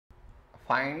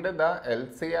Find the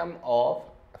LCM of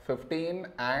 15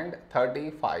 and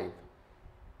 35.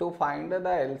 To find the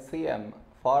LCM,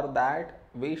 for that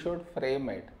we should frame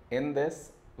it in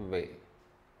this way.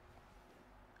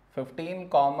 15,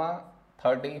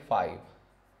 35.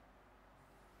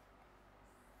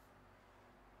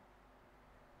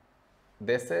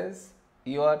 This is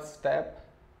your step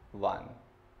 1.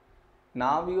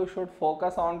 Now you should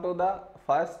focus on to the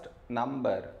first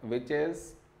number, which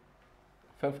is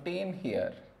 15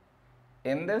 here.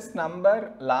 In this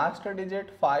number, last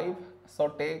digit 5, so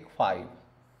take 5.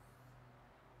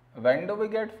 When do we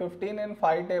get 15 in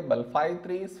 5 table? 5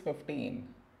 3 is 15.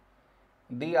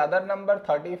 The other number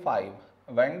 35.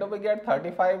 When do we get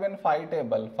 35 in 5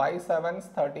 table? 5 7 is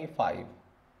 35.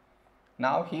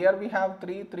 Now here we have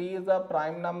 3. 3 is a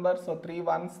prime number, so 3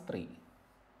 1s 3.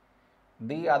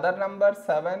 The other number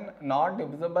 7 not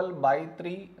divisible by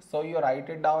 3, so you write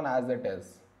it down as it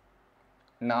is.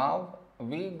 Now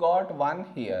we got 1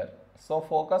 here, so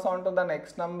focus on to the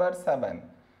next number 7.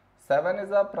 7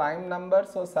 is a prime number,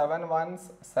 so 7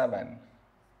 1s 7.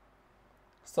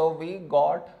 So we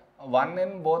got 1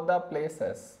 in both the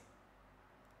places.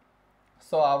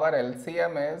 So our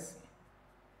LCM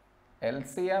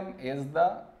is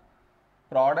the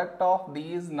product of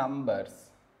these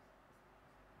numbers,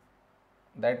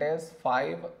 that is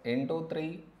 5 into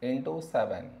 3 into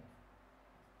 7.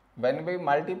 When we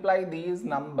multiply these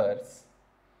numbers,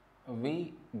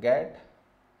 we get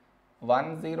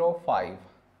 105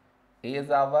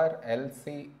 is our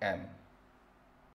LCM.